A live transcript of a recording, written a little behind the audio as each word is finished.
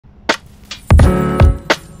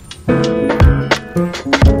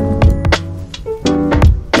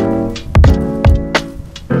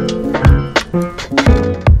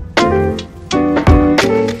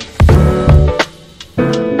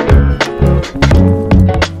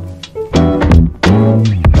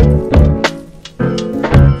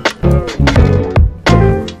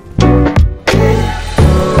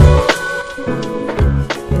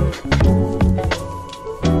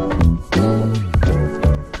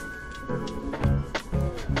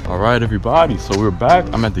Alright everybody, so we're back.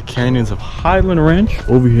 I'm at the canyons of Highland Ranch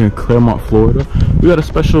over here in Clermont, Florida. We got a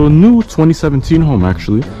special new 2017 home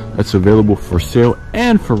actually that's available for sale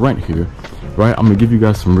and for rent here. Right, I'm gonna give you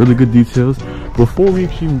guys some really good details. Before we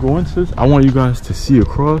even go into this, I want you guys to see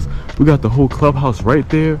across. We got the whole clubhouse right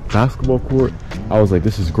there, basketball court. I was like,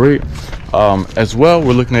 this is great. As well,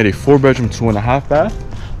 we're looking at a 4-bedroom, 2.5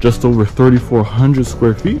 bath, just over 3,400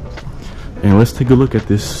 square feet. And let's take a look at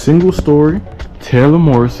this single story Taylor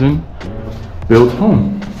Morrison built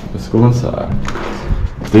home. Let's go inside.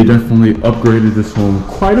 They definitely upgraded this home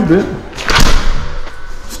quite a bit.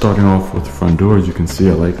 Starting off with the front door, as you can see,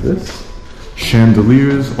 I like this.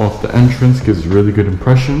 Chandeliers off the entrance gives a really good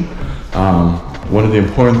impression. One of the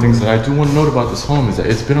important things that I do want to note about this home is that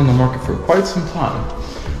it's been on the market for quite some time.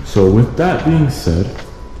 So with that being said,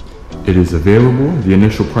 it is available. The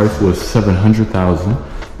initial price was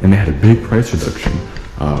 $700,000 and they had a big price reduction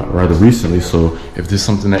rather recently. So if this is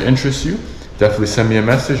something that interests you, definitely send me a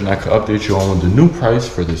message and I could update you on what the new price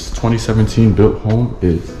for this 2017 built home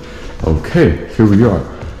is. Okay, here we are.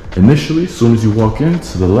 Initially, as soon as you walk in,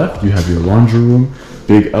 to the left, you have your laundry room,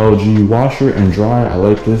 big LG washer and dryer. I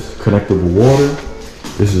like this, connectable water.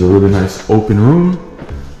 This is a really nice open room.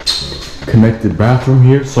 Connected bathroom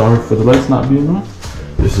here. Sorry for the lights not being on.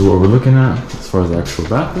 This is what we're looking at as far as the actual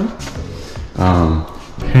bathroom.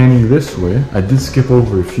 Panning this way, I did skip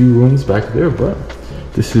over a few rooms back there, but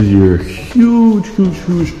this is your huge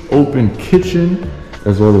open kitchen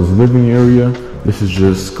as well as living area. This is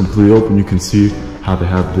just completely open. You can see how they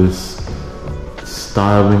have this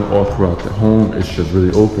styling all throughout the home. It's just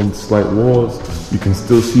really open, slight walls. You can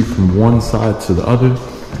still see from one side to the other.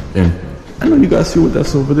 And I know you guys see what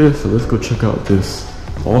that's over there, so let's go check out this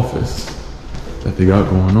office that they got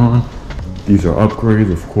going on. These are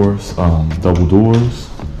upgrades, of course, double doors.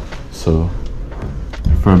 So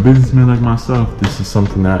for a businessman like myself, this is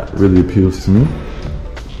something that really appeals to me.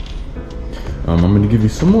 I'm going to give you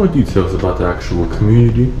some more details about the actual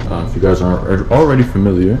community. If you guys aren't already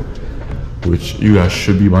familiar, which you guys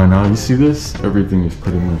should be by now, you see this? Everything is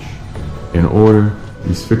pretty much in order.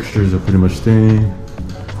 These fixtures are pretty much staying.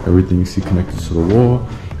 Everything you see connected to the wall.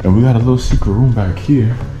 And we got a little secret room back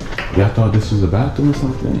here. Yeah, I thought this was a bathroom or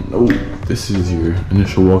something. No, this is your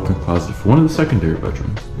initial walk-in closet for one of the secondary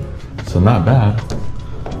bedrooms. So not bad,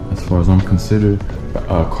 as far as I'm considered.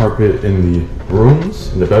 Carpet in the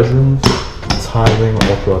rooms, in the bedrooms, tiling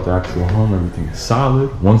all throughout the actual home. Everything is solid.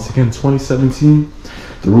 Once again, 2017.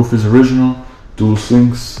 The roof is original, dual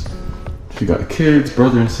sinks. If you got kids,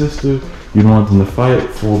 brother and sister, you don't want them to fight,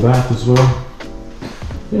 full bath as well.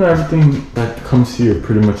 You know, everything that comes here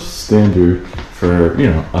pretty much standard for, you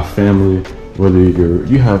know, a family, whether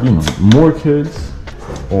you have, you know, more kids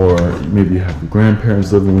or maybe you have your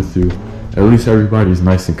grandparents living with you. At least everybody's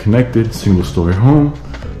nice and connected, single story home.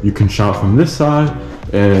 You can shop from this side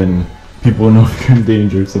and people know if you're in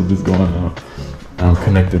danger, something's going on.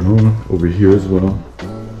 Connected room over here as well.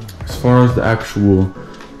 As far as the actual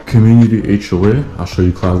community HOA, I'll show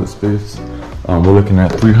you closet space. We're looking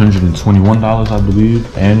at $321, I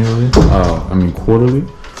believe, annually. Quarterly.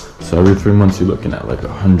 So every 3 months you're looking at like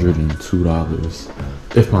 $102,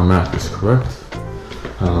 if my math is correct.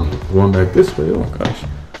 Going back this way, oh gosh,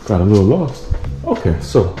 got a little lost. Okay,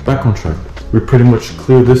 so back on track. We pretty much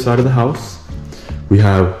cleared this side of the house. We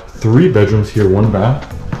have 3 bedrooms here, 1 bath.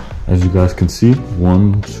 As you guys can see,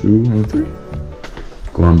 1, 2, and 3.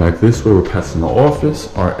 Going back this way, we're passing the office.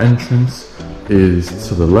 Our entrance is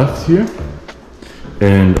to the left here.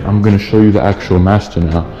 And I'm gonna show you the actual master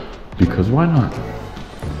now, because why not?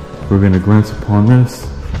 We're gonna glance upon this.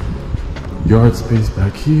 Yard space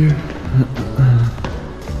back here.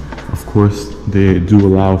 Of course, they do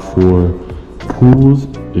allow for pools.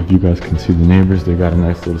 If you guys can see the neighbors, they got a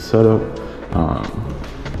nice little setup.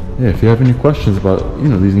 Yeah, if you have any questions about, you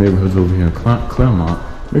know, these neighborhoods over here in Clermont,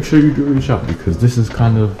 make sure you do reach out, because this is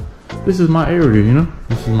my area, you know?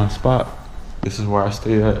 This is my spot. This is where I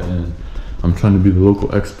stay at, and I'm trying to be the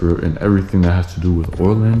local expert in everything that has to do with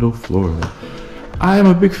Orlando, Florida. I am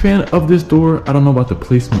a big fan of this door. I don't know about the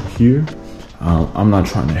placement here. I'm not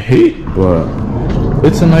trying to hate, but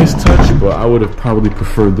it's a nice touch, but I would have probably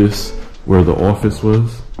preferred this where the office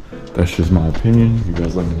was. That's just my opinion. You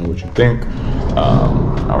guys let me know what you think.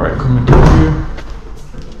 All right, coming through here.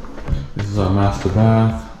 This is our master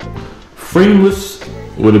bath. Frameless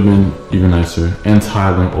would have been even nicer, and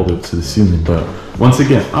tiling all the way to the ceiling. But once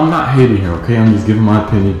again, I'm not hating here, okay? I'm just giving my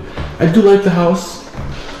opinion. I do like the house,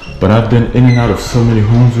 but I've been in and out of so many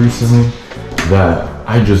homes recently that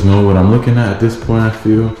I just know what I'm looking at this point, I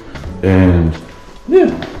feel. And yeah,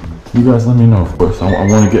 you guys let me know, of course. I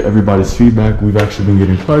want to get everybody's feedback. We've actually been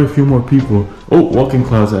getting quite a few more people. Oh, walk-in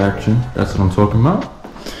closet action. That's what I'm talking about.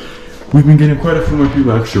 We've been getting quite a few more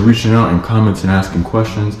people actually reaching out and comments and asking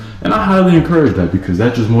questions. And I highly encourage that because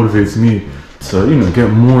that just motivates me to, you know, get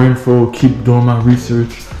more info, keep doing my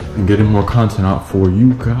research, and getting more content out for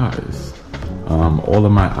you guys. All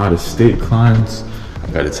of my out-of-state clients,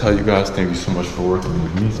 I gotta tell you guys, thank you so much for working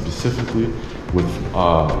with me specifically, with,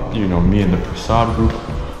 you know, me and the Prasad group.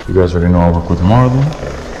 You guys already know I work with Marlon.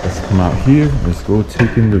 Let's come out here. Let's go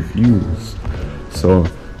take in the views. So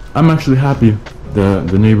I'm actually happy that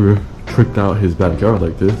the neighbor tricked out his backyard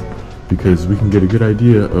like this because we can get a good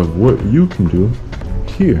idea of what you can do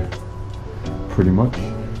here, pretty much.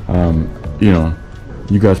 You know,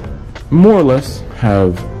 you guys more or less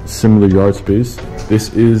have similar yard space.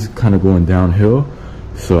 This is kind of going downhill,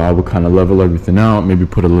 so I would kind of level everything out, maybe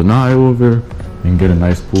put a lanai over and get a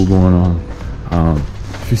nice pool going on.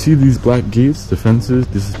 If you see these black gates, the fences,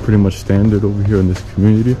 this is pretty much standard over here in this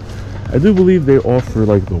community. I do believe they offer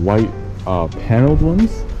like the white paneled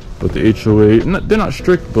ones, but the HOA, they're not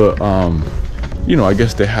strict, but you know, I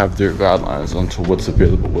guess they have their guidelines onto what's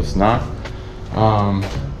available, what's not.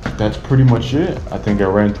 That's pretty much it. I think I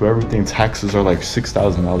ran through everything. Taxes are like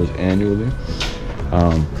 $6,000 annually.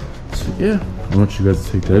 So yeah, I want you guys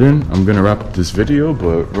to take that in. I'm gonna wrap up this video,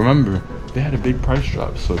 but remember, they had a big price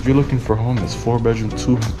drop. So if you're looking for a home that's 4-bedroom,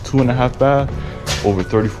 2.5 bath, over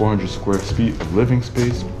 3,400 square feet of living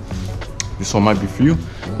space, this one might be for you.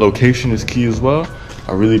 Location is key as well.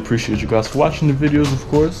 I really appreciate you guys for watching the videos, of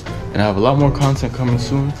course, and I have a lot more content coming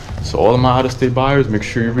soon. So all of my out-of-state buyers, make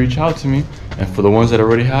sure you reach out to me. And for the ones that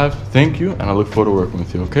already have, thank you, and I look forward to working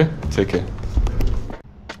with you, okay? Take care.